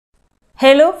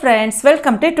Hello friends,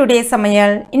 welcome to today's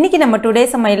Samayal. இன்னைக்கு நம்ம today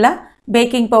சமையல்ல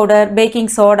பேக்கிங் பவுடர்,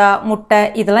 பேக்கிங் சோடா, முட்டை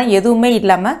இதெல்லாம் எதுவுமே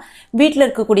இல்லாம வீட்ல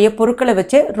இருக்கக்கூடிய பொருட்களை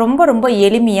வச்சு ரொம்ப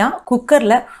எளிமையா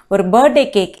குக்கர்ல ஒரு பர்த்டே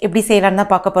கேக் எப்படி செய்யலாம்னு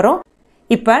தான் பார்க்க போறோம்.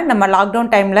 இப்போ நம்ம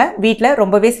லாக்டவுன் டைம்ல வீட்ல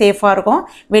ரொம்பவே சேஃபா இருக்கும்.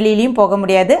 வெளியிலயும் போக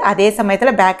முடியாது. அதே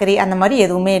சமயத்துல பேக்கரி அந்த மாதிரி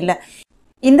எதுவுமே இல்ல.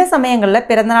 இந்த சமயங்களில்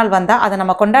பிறந்தநாள் வந்தால் அதை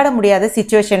நம்ம கொண்டாட முடியாத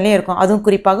சிச்சுவேஷன்லேயும் இருக்கும். அதுவும்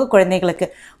குறிப்பாக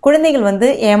குழந்தைகள்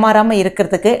ஏமாறாமல்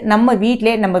இருக்கிறதுக்கு நம்ம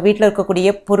வீட்டில் இருக்கக்கூடிய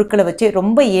பொருட்களை வச்சு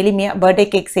ரொம்ப எளிமையாக பர்த்டே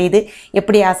கேக் செய்து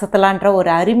எப்படி அசத்தலான்ற ஒரு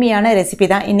அருமையான ரெசிபி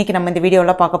தான் இன்றைக்கி நம்ம இந்த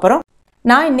வீடியோவில் பார்க்க போகிறோம்.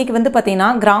 நான் இன்றைக்கி பார்த்தீங்கன்னா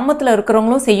கிராமத்தில்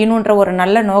இருக்கிறவங்களும் செய்யணுன்ற ஒரு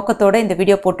நல்ல நோக்கத்தோடு இந்த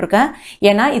வீடியோ போட்டிருக்கேன்.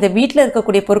 ஏன்னா இதை வீட்டில்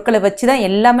இருக்கக்கூடிய பொருட்களை வச்சு தான்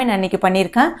எல்லாமே நான் இன்றைக்கி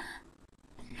பண்ணியிருக்கேன்.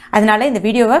 அதனால இந்த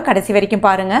வீடியோவை கடைசி வரைக்கும்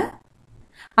பாருங்கள்.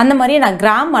 அந்த மாதிரி நான்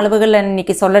கிராம் அளவுகள்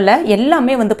இன்னைக்கு சொல்லலை.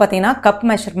 எல்லாமே பார்த்தீங்கன்னா கப்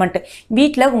மெஷர்மெண்ட்.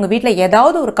 உங்கள் வீட்டில்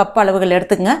ஏதாவது ஒரு கப் அளவுகள்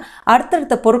எடுத்துக்கங்க.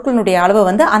 அடுத்தடுத்த பொருட்களுடைய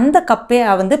அளவை அந்த கப்பே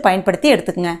பயன்படுத்தி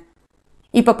எடுத்துக்கங்க.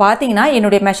 இப்போ பார்த்தீங்கன்னா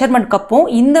என்னுடைய மெஷர்மெண்ட் கப்பும்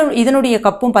இதனுடைய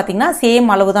கப்பும் பார்த்தீங்கன்னா சேம்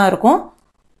அளவு தான் இருக்கும்.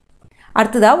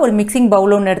 அடுத்ததாக ஒரு மிக்சிங்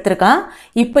பவுல் ஒன்று எடுத்திருக்கேன்.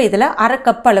 இப்போ இதில் அரை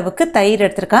கப் அளவுக்கு தயிர்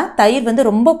எடுத்திருக்கேன். தயிர்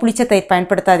ரொம்ப புளிச்ச தயிர்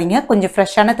பயன்படுத்தாதீங்க, கொஞ்சம்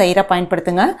ஃப்ரெஷ்ஷான தயிராக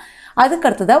பயன்படுத்துங்க. அதுக்கு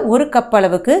அடுத்ததாக ஒரு கப்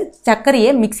அளவுக்கு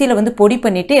சர்க்கரையை மிக்சியில் பொடி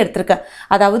பண்ணிட்டு எடுத்திருக்கேன்.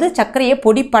 அதாவது சர்க்கரையை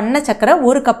பொடி பண்ண சர்க்கரை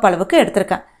ஒரு கப் அளவுக்கு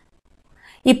எடுத்திருக்கேன்.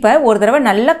 இப்போ ஒரு தடவை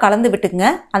நல்லா கலந்து விட்டுக்குங்க.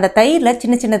 அந்த தயிரில்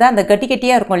சின்னதாக அந்த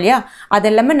கட்டியாக இருக்கும் இல்லையா,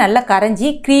 அதெல்லாமே நல்லா கரைஞ்சி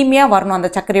க்ரீமியாக வரணும். அந்த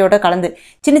சர்க்கரையோட கலந்து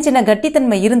சின்ன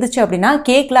கட்டித்தன்மை இருந்துச்சு அப்படின்னா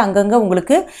கேக்கில் அங்கங்கே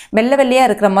உங்களுக்கு வெள்ளையாக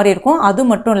இருக்கிற மாதிரி இருக்கும். அது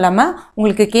மட்டும் இல்லாமல்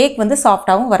உங்களுக்கு கேக்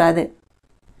சாஃப்டாகவும் வராது.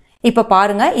 இப்போ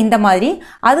பாருங்கள் இந்த மாதிரி.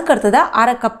 அதுக்கு அடுத்ததாக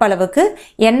அரை கப் அளவுக்கு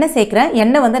எண்ணெய் சேர்க்குறேன்.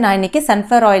 எண்ணெய் நான் இன்றைக்கி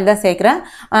சன்ஃப்ளவர் ஆயில் தான் சேர்க்குறேன்.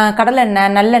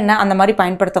 கடலெண்ணெய், நல்லெண்ணெய் அந்த மாதிரி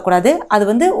பயன்படுத்தக்கூடாது.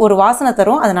 அது ஒரு வாசனை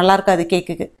தரும், அது நல்லா இருக்காது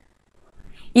கேக்குக்கு.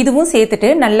 இதுவும் சேர்த்துட்டு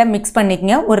நல்லா மிக்ஸ்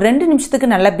பண்ணிக்கங்க. ஒரு 2 நிமிஷத்துக்கு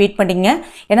நல்லா பீட் பண்ணிங்க.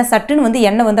 ஏன்னா சட்டுன்னு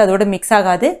எண்ணெய் அதோட மிக்ஸ்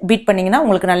ஆகாது. பீட் பண்ணிங்கன்னா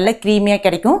உங்களுக்கு நல்ல க்ரீமியாக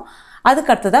கிடைக்கும்.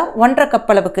 அதுக்கு அடுத்ததாக 1.5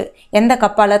 கப் அளவுக்கு எந்த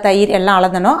கப்பால் தயிர் எல்லாம்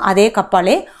அளந்தனோ அதே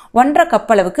கப்பாலே 1.5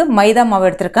 கப் அளவுக்கு மைதா மாவு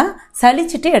எடுத்திருக்கேன்.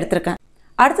 சலிச்சுட்டு எடுத்திருக்கேன்.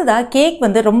 அடுத்ததாக கேக்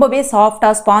ரொம்பவே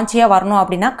சாஃப்டாக ஸ்பாஞ்சியாக வரணும்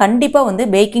அப்படின்னா கண்டிப்பாக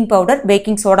பேக்கிங் பவுடர்,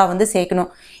 பேக்கிங் சோடா சேர்க்கணும்.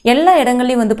 எல்லா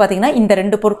இடங்கள்லையும் பார்த்தீங்கன்னா இந்த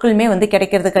 2 பொருட்களுமே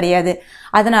கிடைக்கிறது கிடையாது.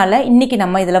 அதனால இன்னைக்கு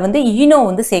நம்ம இதில் ஈனோ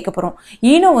சேர்க்க போகிறோம்.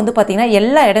 ஈனோ பார்த்தீங்கன்னா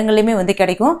எல்லா இடங்கள்லையுமே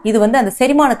கிடைக்கும். இது அந்த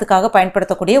செரிமானத்துக்காக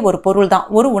பயன்படுத்தக்கூடிய ஒரு பொருள் தான்,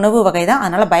 ஒரு உணவு வகை தான்.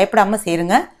 அதனால் பயப்படாமல்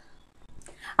சேருங்க.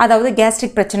 அதாவது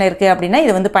கேஸ்ட்ரிக் பிரச்சனை இருக்குது அப்படின்னா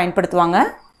இதை பயன்படுத்துவாங்க.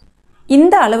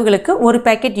 இந்த அளவுகளுக்கு ஒரு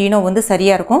பேக்கெட் ஈனோ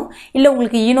சரியாக இருக்கும். இல்லை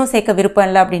உங்களுக்கு ஈனோ சேர்க்க விருப்பம்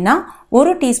இல்லை அப்படின்னா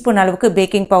 1 டீஸ்பூன் அளவுக்கு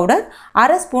பேக்கிங் பவுடர்,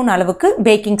 அரை ஸ்பூன் அளவுக்கு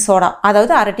பேக்கிங் சோடா,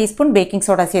 அதாவது அரை டீஸ்பூன் பேக்கிங்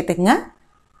சோடா சேர்த்துக்குங்க.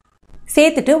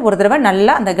 சேர்த்துட்டு ஒரு தடவை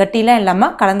நல்லா அந்த கட்டிலாம்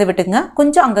இல்லாமல் கலந்து விட்டுங்க.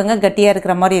 கொஞ்சம் அங்கங்கே கட்டியாக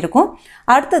இருக்கிற மாதிரி இருக்கும்.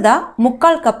 அடுத்ததாக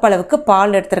 3/4 கப் அளவுக்கு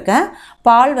பால் எடுத்திருக்கேன்.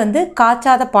 பால்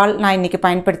காய்ச்சாத பால் நான் இன்றைக்கி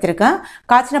பயன்படுத்தியிருக்கேன்.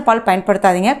 காய்ச்சின பால்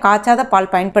பயன்படுத்தாதீங்க. காய்ச்சாத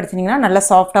பால் பயன்படுத்தினீங்கன்னா நல்லா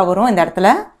சாஃப்டாக வரும் இந்த இடத்துல.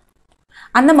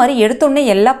 அந்த மாதிரி எடுத்தோடனே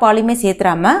எல்லா பாலையுமே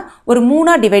சேர்த்துறாம ஒரு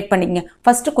 3ஆக டிவைட் பண்ணிக்கங்க.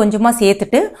 ஃபஸ்ட்டு கொஞ்சமாக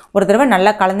சேர்த்துட்டு ஒரு தடவை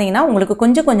நல்லா கலந்தீங்கன்னா உங்களுக்கு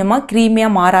கொஞ்சமாக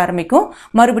க்ரீமியாக மாற ஆரம்பிக்கும்.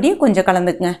 மறுபடியும் கொஞ்சம்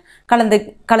கலந்துக்குங்க.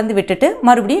 கலந்து விட்டுட்டு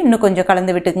மறுபடியும் இன்னும் கொஞ்சம்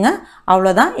கலந்து விட்டுக்குங்க.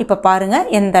 அவ்வளோதான். இப்போ பாருங்கள்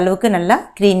எந்த அளவுக்கு நல்லா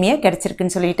க்ரீமியாக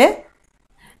கிடச்சிருக்குன்னு சொல்லிட்டு.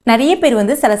 நிறைய பேர்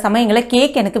சில சமயங்களில்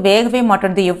கேக் எனக்கு வேகவே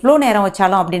மாட்டேங்குது, எவ்வளோ நேரம்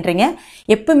வச்சாலும் அப்படின்றீங்க.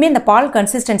 எப்பவுமே இந்த பால்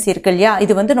கன்சிஸ்டன்சி இருக்கு இல்லையா,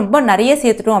 இது ரொம்ப நிறைய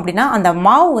சேர்த்துட்டோம் அப்படின்னா அந்த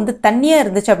மாவு தண்ணியாக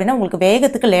இருந்துச்சு அப்படின்னா உங்களுக்கு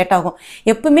வேகத்துக்கு லேட் ஆகும்.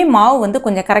 எப்பவுமே மாவு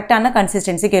கொஞ்சம் கரெக்டான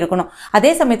கன்சிஸ்டன்சிக்கு இருக்கணும்.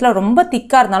 அதே சமயத்தில் ரொம்ப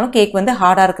திக்காக இருந்தாலும் கேக்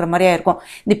ஹார்டாக இருக்கிற மாதிரியா இருக்கும்.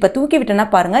 இப்போ தூக்கி விட்டோன்னா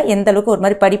பாருங்கள் எந்த அளவுக்கு ஒரு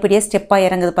மாதிரி படிப்படியாக ஸ்டெப்பாக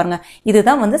இறங்குது பாருங்கள்.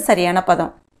 இதுதான் சரியான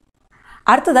பதம்.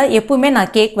 அடுத்ததாக எப்பவுமே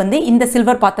நான் கேக் இந்த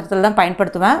சில்வர் பாத்திரத்தில் தான்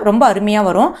பயன்படுத்துவேன். ரொம்ப அருமையாக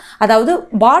வரும். அதாவது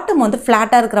பாட்டம்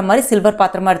ஃப்ளாட்டாக இருக்கிற மாதிரி சில்வர்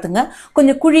பாத்திரமாக எடுத்துங்க.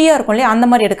 கொஞ்சம் குழியாக இருக்கும் இல்லையா, அந்த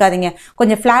மாதிரி எடுக்காதீங்க.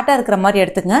 கொஞ்சம் ஃப்ளாட்டாக இருக்கிற மாதிரி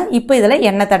எடுத்துங்க. இப்போ இதில்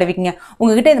எண்ணெய் தடவிக்குங்க.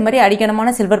 உங்ககிட்ட இந்த மாதிரி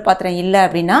அடிக்கணமான சில்வர் பாத்திரம் இல்லை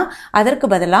அப்படின்னா அதற்கு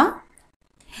பதிலாக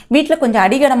வீட்டில் கொஞ்சம்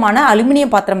அடிகனமான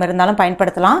அலுமினியம் பாத்திரம் இருந்தாலும்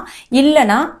பயன்படுத்தலாம்.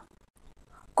 இல்லைனா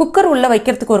குக்கர் உள்ளே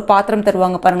வைக்கிறதுக்கு ஒரு பாத்திரம்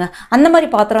தருவாங்க பாருங்கள், அந்த மாதிரி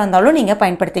பாத்திரம் இருந்தாலும் நீங்கள்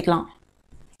பயன்படுத்திக்கலாம்.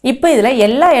 இப்போ இதில்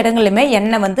எல்லா இடங்களிலுமே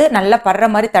எண்ணெய் நல்லா படுற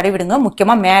மாதிரி தடவிடுங்க.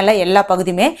 முக்கியமாக மேலே எல்லா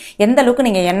பகுதியுமே எந்த அளவுக்கு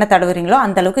நீங்கள் எண்ணெய் தடவுறீங்களோ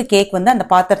அந்த அளவுக்கு கேக் அந்த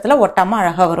பாத்திரத்தில் ஒட்டாமல்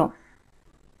அழகாக வரும்.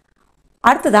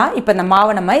 அடுத்ததாக இப்போ இந்த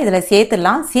மாவை நம்ம இதில்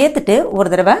சேர்த்துடலாம். சேர்த்துட்டு ஒரு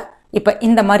தடவை இப்போ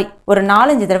இந்த மாதிரி ஒரு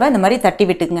 4-5 தடவை இந்த மாதிரி தட்டி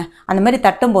விட்டுக்குங்க. அந்த மாதிரி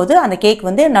தட்டும்போது அந்த கேக்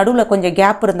நடுவில் கொஞ்சம்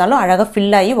கேப் இருந்தாலும் அழகாக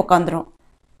ஃபில் ஆகி உட்காந்துரும்.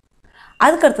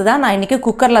 அதுக்கடுத்து தான் நான் இன்றைக்கி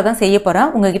குக்கரில் தான் செய்ய போகிறேன்.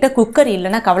 உங்ககிட்ட குக்கர்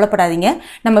இல்லைன்னா கவலைப்படாதீங்க.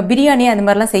 நம்ம பிரியாணி அந்த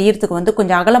மாதிரிலாம் செய்யறதுக்கு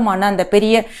கொஞ்சம் அகலமான அந்த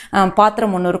பெரிய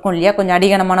பாத்திரம் ஒன்று இருக்கும் இல்லையா, கொஞ்சம்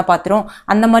அடிகனமான பாத்திரம்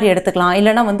அந்த மாதிரி எடுத்துக்கலாம்.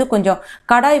 இல்லைனா கொஞ்சம்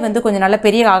கடாய் கொஞ்சம் நல்ல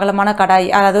பெரிய அகலமான கடாய்,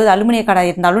 அதாவது அலுமினிய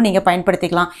கடாய் இருந்தாலும் நீங்கள்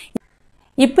பயன்படுத்திக்கலாம்.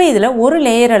 இப்போ இதில் ஒரு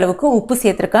லேயர் அளவுக்கு உப்பு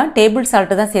சேர்த்துருக்கேன், டேபிள்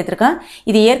சால்ட்டு தான் சேர்த்துருக்கேன்.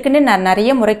 இது ஏற்கனவே நான்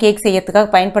நிறைய முறை கேக் செய்யறதுக்காக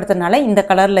பயன்படுத்துறதுனால இந்த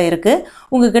கலரில் இருக்குது.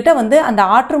 உங்ககிட்ட வந்து அந்த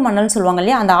ஆற்று மணல்னு சொல்லுவாங்க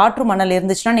இல்லையா, அந்த ஆற்று மணல்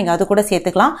இருந்துச்சுன்னா நீங்கள் அது கூட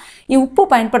சேர்த்துக்கலாம். உப்பு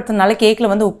பயன்படுத்துறதுனால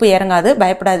கேக்கில் வந்து உப்பு இறங்காது,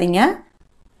 பயப்படாதீங்க.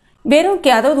 வெறும்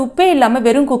அதாவது உப்பே இல்லாமல்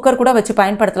வெறும் குக்கர் கூட வச்சு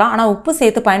பயன்படுத்தலாம். ஆனால் உப்பு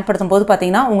சேர்த்து பயன்படுத்தும் போது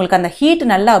பார்த்தீங்கன்னா உங்களுக்கு அந்த ஹீட்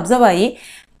நல்லா அப்சர்வ் ஆகி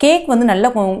கேக் வந்து நல்லா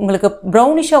உங்களுக்கு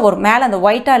ப்ரௌனிஷாக வரும். மேலே அந்த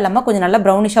ஒயிட்டாக இல்லாமல் கொஞ்சம் நல்லா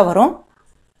ப்ரௌனிஷாக வரும்.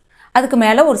 அதுக்கு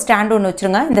மேலே ஒரு ஸ்டாண்டு ஒன்று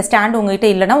வச்சுருங்க. இந்த ஸ்டாண்டு உங்ககிட்ட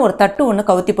இல்லைன்னா ஒரு தட்டு ஒன்று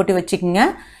கவுத்தி போட்டு வச்சுக்கோங்க.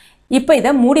 இப்போ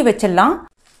இதை மூடி வச்சிடலாம்.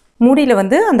 மூடியில்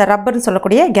வந்து அந்த ரப்பர்னு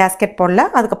சொல்லக்கூடிய கேஸ்கெட் போடல.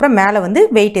 அதுக்கப்புறம் மேலே வந்து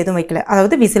வெயிட் எதுவும் வைக்கல,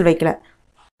 அதாவது விசில் வைக்கல.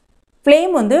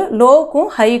 ஃப்ளேம் வந்து லோவுக்கும்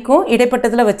ஹைக்கும்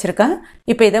இடைப்பட்டதில் வச்சுருக்கேன்.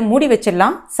 இப்போ இதை மூடி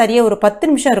வச்சிடலாம். சரியாக ஒரு 10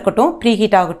 நிமிஷம் இருக்கட்டும், ப்ரீ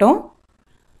ஹீட் ஆகட்டும்.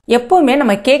 எப்போவுமே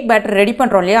நம்ம கேக் பேட்டர் ரெடி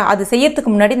பண்ணுறோம் இல்லையா, அது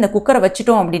செய்யறதுக்கு முன்னாடி இந்த குக்கரை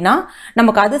வச்சுட்டோம் அப்படின்னா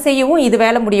நமக்கு அது செய்யவும் இது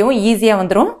வேலை முடியவும் ஈஸியாக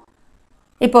வந்துடும்.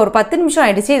 இப்போ ஒரு 10 நிமிஷம்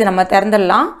ஆயிடுச்சு, இதை நம்ம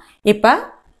திறந்துடலாம். இப்போ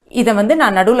இதை வந்து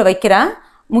நான் நடுவில் வைக்கிறேன்.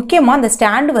 முக்கியமாக அந்த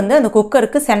ஸ்டாண்டு வந்து அந்த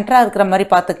குக்கருக்கு சென்டராக இருக்கிற மாதிரி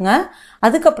பார்த்துக்குங்க.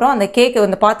 அதுக்கப்புறம் அந்த கேக்கு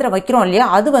அந்த பாத்திரம் வைக்கிறோம் இல்லையா,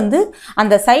 அது வந்து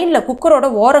அந்த சைடில் குக்கரோட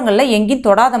ஓரங்களில் எங்கேயும்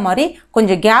தொடாத மாதிரி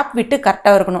கொஞ்சம் கேப் விட்டு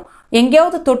கரெக்டாக இருக்கணும்.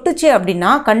 எங்கேயாவது தொட்டுச்சு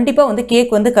அப்படின்னா கண்டிப்பாக வந்து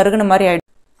கேக் வந்து கருகுன மாதிரி ஆகிடும்.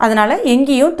 அதனால்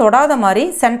எங்கேயும் தொடாத மாதிரி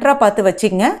சென்டராக பார்த்து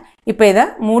வச்சுக்கங்க. இப்போ இதை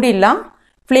மூடிடலாம்.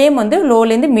 ஃப்ளேம் வந்து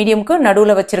லோலேருந்து மீடியமுக்கு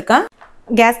நடுவில் வச்சுருக்கேன்.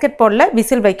 கேஸ்கெட் போடல,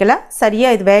 விசில் வைக்கல.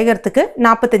 சரியாக இது வேகிறதுக்கு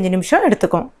 45 நிமிஷம்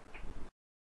எடுத்துக்கும்.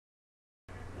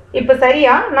 இப்போ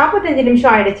சரியா 45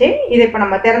 நிமிஷம் ஆயிடுச்சு. இதை இப்போ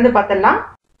நம்ம திறந்து பார்த்துடலாம்.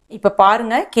 இப்போ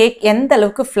பாருங்க கேக் எந்த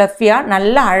அளவுக்கு ஃப்ளஃபியாக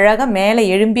நல்லா அழகாக மேலே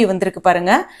எழும்பி வந்திருக்கு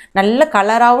பாருங்க. நல்ல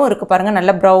கலராகவும் இருக்கு பாருங்க,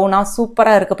 நல்ல ப்ரௌனாக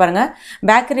சூப்பராக இருக்கு பாருங்க.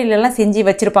 பேக்கரியிலலாம் செஞ்சு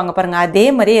வச்சிருப்பாங்க பாருங்க, அதே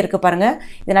மாதிரியே இருக்கு பாருங்க.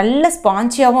 இது நல்ல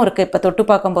ஸ்பாஞ்சியாகவும் இருக்கு. இப்போ தொட்டு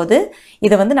பார்க்கும்போது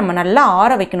இதை வந்து நம்ம நல்லா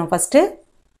ஆற வைக்கணும். ஃபர்ஸ்ட்டு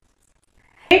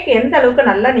கேக் எந்த அளவுக்கு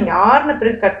நல்லா நீங்கள் ஆறின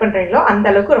பிறகு கட் பண்ணுறீங்களோ அந்த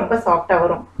அளவுக்கு ரொம்ப சாஃப்டாக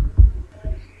வரும்.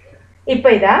 இப்போ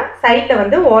இதை சைடில்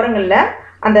வந்து ஓரங்களில்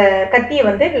அந்த கத்தியை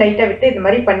வந்து லைட்டாக விட்டு இது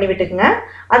மாதிரி பண்ணி விட்டுக்குங்க.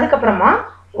 அதுக்கப்புறமா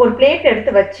ஒரு பிளேட்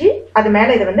எடுத்து வச்சு அது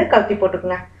மேலே இதை வந்து கவுத்தி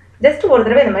போட்டுக்குங்க. ஜஸ்ட் ஒரு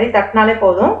தடவை இந்த மாதிரி தட்டினாலே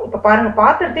போதும். இப்போ பாருங்கள்,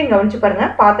 பாத்திரத்தையும் கவனிச்சு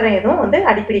பாருங்கள், பாத்திரம் எதுவும் வந்து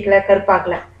அடிப்பிடிக்கல,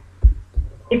 கருப்பாகல.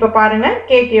 இப்போ பாருங்க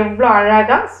கேக் எவ்வளோ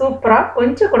அழகாக சூப்பராக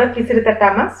கொஞ்சம் கூட பிசிறு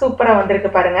தட்டாமல் சூப்பராக வந்திருக்கு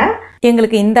பாருங்க.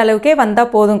 எங்களுக்கு இந்த அளவுக்கே வந்தால்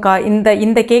போதும்க்கா,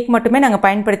 இந்த கேக் மட்டுமே நாங்கள்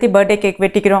பயன்படுத்தி பர்த்டே கேக்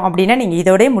வெட்டிக்கிறோம் அப்படின்னா நீங்கள்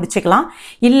இதோடய முடிச்சுக்கலாம்.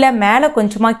 இல்லை மேலே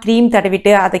கொஞ்சமாக க்ரீம்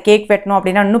தடவிட்டு அதை கேக் வெட்டணும்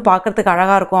அப்படின்னா இன்னும் பார்க்குறதுக்கு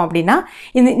அழகாக இருக்கும் அப்படின்னா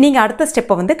நீங்கள் அடுத்த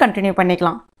ஸ்டெப்பை வந்து கண்டினியூ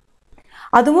பண்ணிக்கலாம்.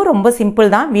 அதுவும் ரொம்ப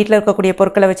சிம்பிள் தான். வீட்டில் இருக்கக்கூடிய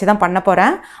பொருட்களை வச்சு தான் பண்ண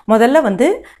போகிறேன். முதல்ல வந்து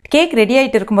கேக் ரெடி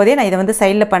ஆகிட்டு இருக்கும்போதே நான் இதை வந்து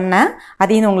சைடில் பண்ணேன்.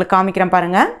 அதையும் உங்களுக்கு காமிக்கிறேன்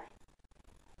பாருங்கள்.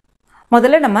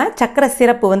 முதல்ல நம்ம சக்கரை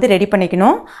சிரப்பு வந்து ரெடி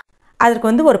பண்ணிக்கணும். அதற்கு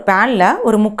வந்து ஒரு பேனில்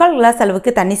ஒரு 3/4 கிளாஸ்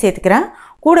அளவுக்கு தண்ணி சேர்த்துக்கிறேன்.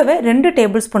 கூடவே 2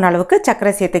 டேபிள் ஸ்பூன் அளவுக்கு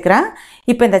சக்கரை சேர்த்துக்கிறேன்.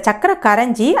 இப்போ இந்த சக்கரை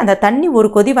கரைஞ்சி அந்த தண்ணி ஒரு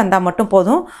கொதி வந்தால் மட்டும்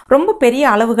போதும். ரொம்ப பெரிய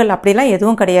அளவுகள் அப்படிலாம்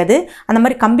எதுவும் கிடையாது. அந்த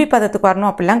மாதிரி கம்பி பதத்துக்கு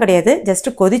வரணும் அப்படிலாம் கிடையாது.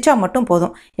 ஜஸ்ட்டு கொதிச்சா மட்டும்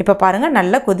போதும். இப்போ பாருங்கள்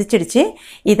நல்லா கொதிச்சிடுச்சு.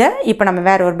 இதை இப்போ நம்ம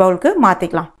வேறு ஒரு பவுலுக்கு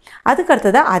மாற்றிக்கலாம். அதுக்கு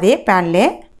அடுத்ததாக அதே பேன்லே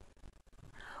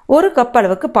 1 கப்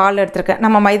அளவுக்கு பால் எடுத்திருக்கேன்.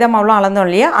 நம்ம மைதா மாவுலாம் அளந்தோம்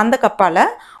இல்லையா, அந்த கப்பால்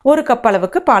 1 கப்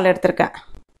அளவுக்கு பால் எடுத்திருக்கேன்.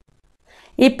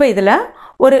 இப்போ இதில்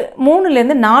ஒரு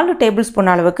 3லேருந்து 4 டேபிள்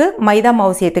ஸ்பூன் அளவுக்கு மைதா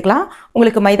மாவு சேர்த்துக்கலாம்.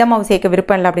 உங்களுக்கு மைதா மாவு சேர்க்க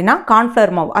விருப்பம் இல்லை அப்படின்னா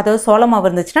கார்ன்ஃப்ளவர் மாவு, அதாவது சோள மாவு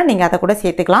இருந்துச்சுன்னா நீங்கள் அதை கூட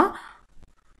சேர்த்துக்கலாம்.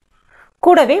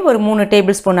 கூடவே ஒரு 3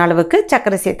 டேபிள் ஸ்பூன் அளவுக்கு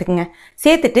சர்க்கரை சேர்த்துக்குங்க.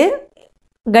 சேர்த்துட்டு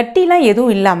கட்டிலாம்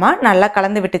எதுவும் இல்லாமல் நல்லா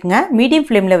கலந்து விட்டுக்குங்க. மீடியம்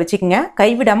ஃப்ளேமில் வச்சுக்கோங்க,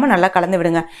 கைவிடாமல் நல்லா கலந்து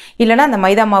விடுங்க. இல்லைனா அந்த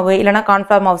மைதா மாவு இல்லைனா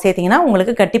கார்ன்ஃப்ளவர் மாவு சேர்த்திங்கன்னா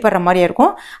உங்களுக்கு கட்டிப்படுற மாதிரி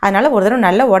இருக்கும். அதனால் ஒரு தடவை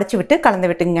நல்லா உடச்சி விட்டு கலந்து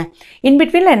விட்டுங்க.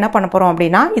 இன்பிட்வீனில் என்ன பண்ண போகிறோம்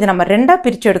அப்படின்னா, இதை நம்ம 2ஆக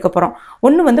பிரித்து எடுக்க போகிறோம்.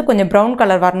 ஒன்று வந்து கொஞ்சம் ப்ரௌன்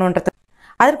கலர் வரணுன்றது,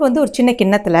 அதற்கு வந்து ஒரு சின்ன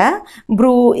கிண்ணத்தில்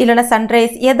ப்ரூ இல்லைனா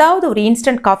சன்ரைஸ் ஏதாவது ஒரு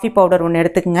இன்ஸ்டன்ட் காஃபி பவுடர் ஒன்று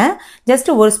எடுத்துக்கங்க.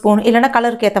 ஜஸ்ட்டு 1 ஸ்பூன் இல்லைனா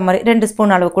கலருக்கு ஏற்ற மாதிரி 2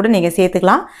 ஸ்பூன் அளவு கூட நீங்கள்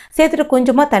சேர்த்துக்கலாம். சேர்த்துட்டு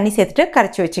கொஞ்சமாக தண்ணி சேர்த்துட்டு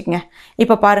கரைச்சி வச்சுக்கங்க.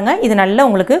 இப்போ பாருங்கள், இது நல்லா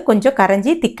உங்களுக்கு கொஞ்சம்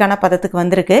கரைஞ்சி திக்கான பதத்துக்கு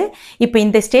வந்திருக்கு. இப்போ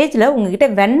இந்த ஸ்டேஜில் உங்ககிட்ட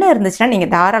வெண்ணெய் இருந்துச்சுன்னா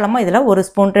நீங்கள் தாராளமாக இதில் 1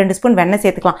 ஸ்பூன் 2 ஸ்பூன் வெண்ணெய்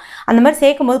சேர்த்துக்கலாம். அந்த மாதிரி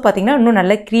சேர்க்கும் போது பார்த்தீங்கன்னா இன்னும்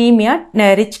நல்ல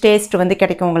க்ரீமியாக ரிச் டேஸ்ட் வந்து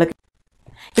கிடைக்கும் உங்களுக்கு.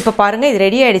 இப்போ பாருங்கள், இது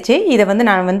ரெடி ஆகிடுச்சு. இதை வந்து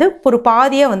நான் வந்து ஒரு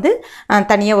பாதியாக வந்து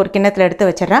தனியாக ஒரு கிண்ணத்தில் எடுத்து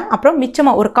வச்சிடறேன். அப்புறம்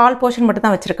மிச்சமாக ஒரு 1/4 போர்ஷன் மட்டும்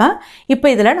தான் வச்சுருக்கேன். இப்போ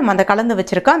இதில் நம்ம அந்த கலந்து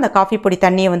வச்சுருக்கோம் அந்த காஃபி பொடி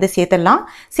தண்ணியை வந்து சேர்த்துடலாம்.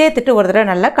 சேர்த்துட்டு ஒரு தடவை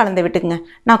நல்லா கலந்து விட்டுக்குங்க.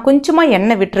 நான் கொஞ்சமாக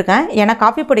எண்ணெய் விட்டுருக்கேன். ஏன்னா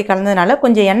காஃபி பொடி கலந்ததுனால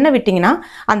கொஞ்சம் எண்ணெய் விட்டிங்கன்னா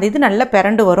அந்த இது நல்லா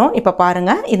பிறண்டு வரும். இப்போ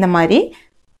பாருங்கள் இந்த மாதிரி.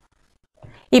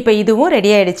 இப்போ இதுவும்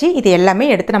ரெடி ஆகிடுச்சு. இது எல்லாமே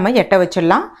எடுத்து நம்ம எட்ட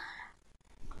வச்சிடலாம்.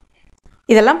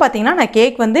 இதெல்லாம் பார்த்தீங்கன்னா நான்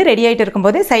கேக் வந்து ரெடி ஆகிட்டு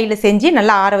இருக்கும்போது சைடில் செஞ்சு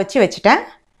நல்லா ஆற வச்சு வச்சுட்டேன்.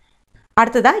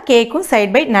 அடுத்ததாக கேக்கும்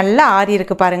சைட் பை நல்லா ஆறி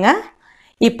இருக்கு பாருங்கள்.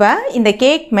 இப்போ இந்த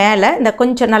கேக் மேலே இந்த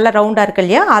கொஞ்சம் நல்லா ரவுண்டாக இருக்கு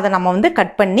இல்லையா, அதை நம்ம வந்து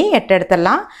கட் பண்ணி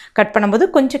எடுத்துடலாம். கட் பண்ணும்போது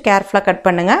கொஞ்சம் கேர்ஃபுல்லாக கட்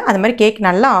பண்ணுங்கள். அது மாதிரி கேக்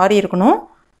நல்லா ஆறி இருக்கணும்.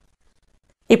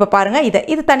 இப்போ பாருங்கள்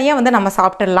இது தனியாக வந்து நம்ம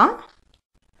சாப்பிட்டுடலாம்.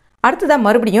 அடுத்ததாக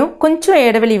மறுபடியும் கொஞ்சம்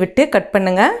இடைவெளி விட்டு கட்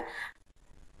பண்ணுங்கள்.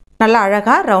 நல்லா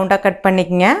அழகாக ரவுண்டாக கட்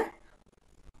பண்ணிக்கங்க.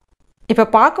 இப்போ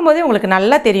பார்க்கும்போதே உங்களுக்கு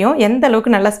நல்லா தெரியும் எந்த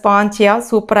அளவுக்கு நல்லா ஸ்பான்ச்சியாக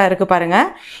சூப்பராக இருக்குது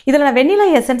பாருங்கள். இதில் நான் வெண்ணிலா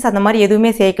எசன்ஸ் அந்த மாதிரி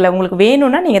எதுவுமே சேர்க்கல. உங்களுக்கு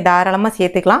வேணும்னா நீங்கள் தாராளமாக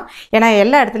சேர்த்துக்கலாம். ஏன்னா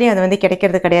எல்லா இடத்துலையும் அது வந்து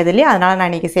கிடைக்கிறது கிடையாது இல்லையா, அதனால் நான்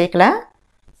இன்றைக்கி சேர்க்கல.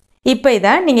 இப்போ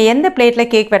இதை நீங்கள் எந்த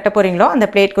பிளேட்டில் கேக் வெட்ட போகிறீங்களோ அந்த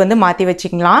பிளேட்டுக்கு வந்து மாற்றி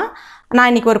வச்சுக்கலாம். நான்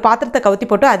இன்றைக்கி ஒரு பாத்திரத்தை கவுத்தி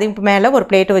போட்டு அதுக்கு மேலே ஒரு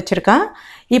பிளேட்டு வச்சுருக்கேன்.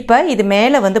 இப்போ இது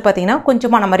மேலே வந்து பார்த்திங்கன்னா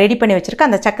கொஞ்சமாக நம்ம ரெடி பண்ணி வச்சுருக்க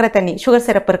அந்த சக்கரை தண்ணி சுகர்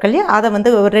சிரப் இருக்கு இல்லையா, அதை வந்து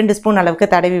ஒரு 2 ஸ்பூன் அளவுக்கு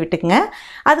தடவி விட்டுக்குங்க.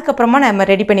 அதுக்கப்புறமா நம்ம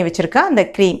ரெடி பண்ணி வச்சுருக்க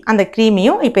அந்த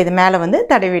க்ரீமையும் இப்போ இது மேலே வந்து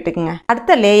தடவி விட்டுக்குங்க.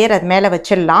 அடுத்த லேயர் அது மேலே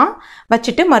வச்சிடலாம்.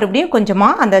 வச்சுட்டு மறுபடியும்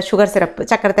கொஞ்சமாக அந்த சுகர் சிரப்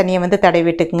சக்கரை தண்ணியை வந்து தடவி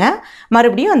விட்டுக்குங்க.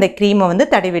 மறுபடியும் அந்த க்ரீமை வந்து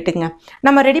தடவி விட்டுக்குங்க.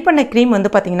 நம்ம ரெடி பண்ண க்ரீம்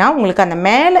வந்து பார்த்திங்கன்னா உங்களுக்கு அந்த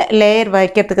மேலே லேயர்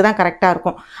வைக்கிறதுக்கு தான் கரெக்டாக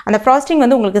இருக்கும். அந்த ஃப்ராஸ்டிங்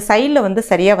வந்து உங்களுக்கு சைடில் வந்து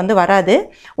சரியாக வந்து வராது.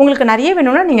 உங்களுக்கு நிறைய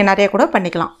வேணும்னா நீங்கள் நிறைய கூட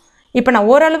பண்ணிக்கலாம். இப்போ நான்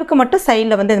ஓரளவுக்கு மட்டும்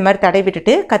சைடில் வந்து இந்த மாதிரி தடவி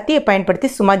விட்டுட்டு கத்தியை பயன்படுத்தி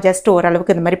சும்மா ஜஸ்ட்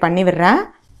ஓரளவுக்கு இந்த மாதிரி பண்ணி விடுறேன்.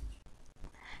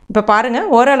 இப்போ பாருங்கள்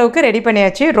ஓரளவுக்கு ரெடி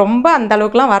பண்ணியாச்சு. ரொம்ப அந்த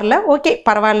அளவுக்குலாம் வரல, ஓகே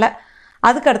பரவாயில்ல.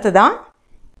 அதுக்கு அடுத்து தான்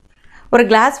ஒரு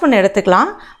கிளாஸ் ஒன்று எடுத்துக்கலாம்.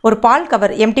 ஒரு பால்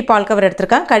கவர் எம்டி பால் கவர்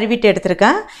எடுத்துருக்கேன், கழுவிட்டு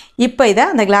எடுத்துருக்கேன். இப்போ இதை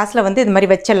அந்த கிளாஸில் வந்து இது மாதிரி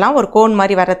வச்சிடலாம், ஒரு கோன்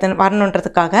மாதிரி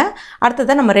வரணுன்றதுக்காக.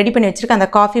 அடுத்ததான் நம்ம ரெடி பண்ணி வச்சுருக்க அந்த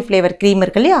காஃபி ஃப்ளேவர் க்ரீம்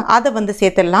இருக்கு இல்லையா, அதை வந்து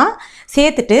சேர்த்துடலாம்.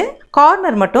 சேர்த்துட்டு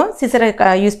கார்னர் மட்டும் சிசரை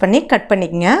யூஸ் பண்ணி கட்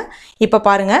பண்ணிக்கங்க. இப்போ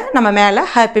பாருங்கள் நம்ம மேலே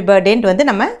ஹாப்பி பர்த்டேன்ட்டு வந்து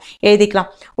நம்ம எழுதிக்கலாம்.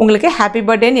 உங்களுக்கு ஹாப்பி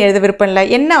பர்த்டேன்னு எழுத விருப்பம் இல்லை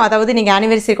என்ன, அதாவது நீங்கள்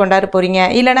ஆனிவர்சரி கொண்டாட போகிறீங்க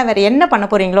இல்லைனா வேறு என்ன பண்ண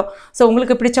போகிறீங்களோ, ஸோ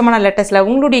உங்களுக்கு பிடிச்சமான லெட்டர்ஸில்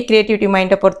உங்களுடைய க்ரியேட்டிவிட்டி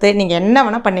மைண்டை பொறுத்து நீங்கள் என்ன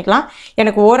வேணால் பண்ணிக்கலாம்.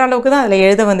 எனக்கு ஓரளவுக்கு தான் அதில்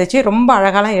எழுத வந்துச்சு, ரொம்ப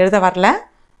அழகாலாம் எழுத வரல.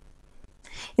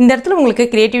 இந்த இடத்துல உங்களுக்கு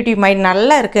க்ரியேட்டிவிட்டி மைண்ட்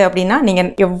நல்லா இருக்குது அப்படின்னா நீங்கள்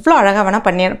எவ்வளோ அழகாக வேணால்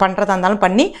பண்ணுறதா இருந்தாலும்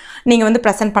பண்ணி நீங்கள் வந்து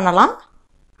ப்ரெசென்ட் பண்ணலாம்.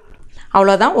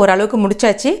 அவ்வளோதான், ஓரளவுக்கு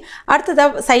முடிச்சாச்சு.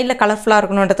 அடுத்ததாக சைடில் கலர்ஃபுல்லாக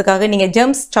இருக்கணுன்றதுக்காக நீங்கள்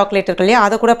ஜெம்ஸ் சாக்லேட் இருக்கு இல்லையா,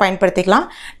 அதை கூட பயன்படுத்திக்கலாம்.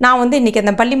 நான் வந்து இன்றைக்கி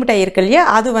அந்த பள்ளி மிட்டாய் இருக்கு இல்லையா,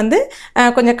 அது வந்து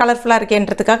கொஞ்சம் கலர்ஃபுல்லாக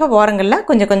இருக்கேன்றதுக்காக ஓரங்களில்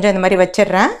கொஞ்சம் இந்த மாதிரி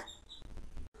வச்சிடுறேன்.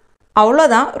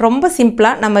 அவ்வளோதான், ரொம்ப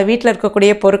சிம்பிளாக நம்ம வீட்டில்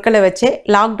இருக்கக்கூடிய பொருட்களை வச்சு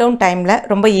லாக்டவுன் டைமில்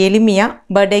ரொம்ப எளிமையாக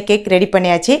பர்த்டே கேக் ரெடி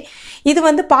பண்ணியாச்சு. இது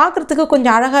வந்து பார்க்குறதுக்கு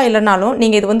கொஞ்சம் அழகாக இல்லைனாலும்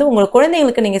நீங்கள் இது வந்து உங்கள்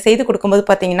குழந்தைங்களுக்கு நீங்கள் செய்து கொடுக்கும்போது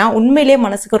பார்த்தீங்கன்னா உண்மையிலே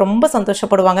மனசுக்கு ரொம்ப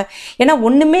சந்தோஷப்படுவாங்க. ஏன்னா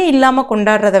ஒன்றுமே இல்லாமல்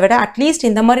கொண்டாடுறதை விட அட்லீஸ்ட்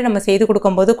இந்த மாதிரி நம்ம செய்து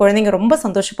கொடுக்கும்போது குழந்தைங்க ரொம்ப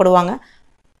சந்தோஷப்படுவாங்க.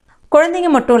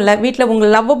 குழந்தைங்க மட்டும் இல்லை, வீட்டில்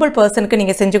உங்கள் லவ்வபிள் பர்சனுக்கு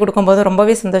நீங்கள் செஞ்சு கொடுக்கும்போது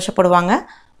ரொம்பவே சந்தோஷப்படுவாங்க.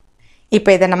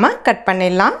 இப்போ இதை நம்ம கட்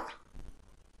பண்ணிடலாம்.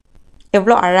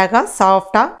 எவ்வளோ அழகாக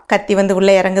சாஃப்டாக கத்தி வந்து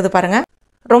உள்ளே இறங்குது பாருங்கள்.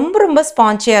 ரொம்ப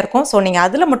ஸ்பான்ச்சியாக இருக்கும். ஸோ நீங்கள்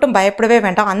அதில் மட்டும் பயப்படவே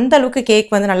வேண்டாம். அந்த அளவுக்கு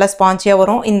கேக் வந்து நல்லா ஸ்பான்ச்சியாக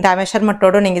வரும். இந்த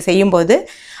மெஷர்மெண்ட்டோடு நீங்கள் செய்யும்போது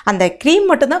அந்த க்ரீம்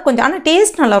மட்டும்தான் கொஞ்சம், ஆனால்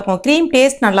டேஸ்ட் நல்லாயிருக்கும், க்ரீம்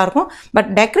டேஸ்ட் நல்லாயிருக்கும்.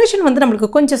 பட் டெக்கரேஷன் வந்து நம்மளுக்கு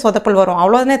கொஞ்சம் சொதப்பல் வரும்,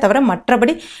 அவ்வளோதானே தவிர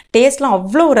மற்றபடி டேஸ்ட்லாம்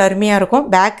அவ்வளோ ஒரு அருமையாக இருக்கும்.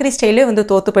 பேக்கரி ஸ்டைலே வந்து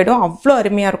தோற்று போய்டும், அவ்வளோ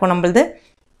அருமையாக இருக்கும் நம்மளுது.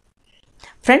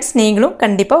 ஃப்ரெண்ட்ஸ், நீங்களும்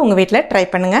கண்டிப்பாக உங்கள் வீட்டில் ட்ரை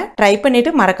பண்ணுங்கள். ட்ரை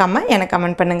பண்ணிவிட்டு மறக்காமல் எனக்கு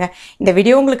கமெண்ட் பண்ணுங்கள். இந்த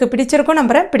வீடியோ உங்களுக்கு பிடிச்சிருக்கும்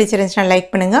நம்புறேன். பிடிச்சிருந்துச்சுன்னா லைக்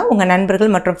பண்ணுங்கள். உங்கள்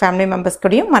நண்பர்கள் மற்றும் ஃபேமிலி மெம்பர்ஸ்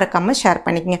கூடயும் மறக்காமல் ஷேர்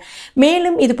பண்ணிக்கங்க.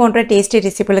 மேலும் இது போன்ற டேஸ்டி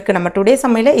ரெசிபிகளுக்கு நம்ம டுடே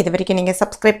சமையலை இது வரைக்கும் நீங்கள்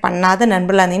சப்ஸ்கிரைப் பண்ணாத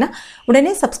நண்பர்களாக இருந்தீங்கன்னா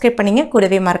உடனே சப்ஸ்கிரைப் பண்ணிங்க.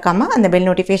 கூடவே மறக்காமல் அந்த பெல்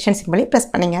நோட்டிஃபிகேஷன் சிம்பலை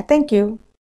ப்ரெஸ் பண்ணுங்கள். தேங்க்யூ.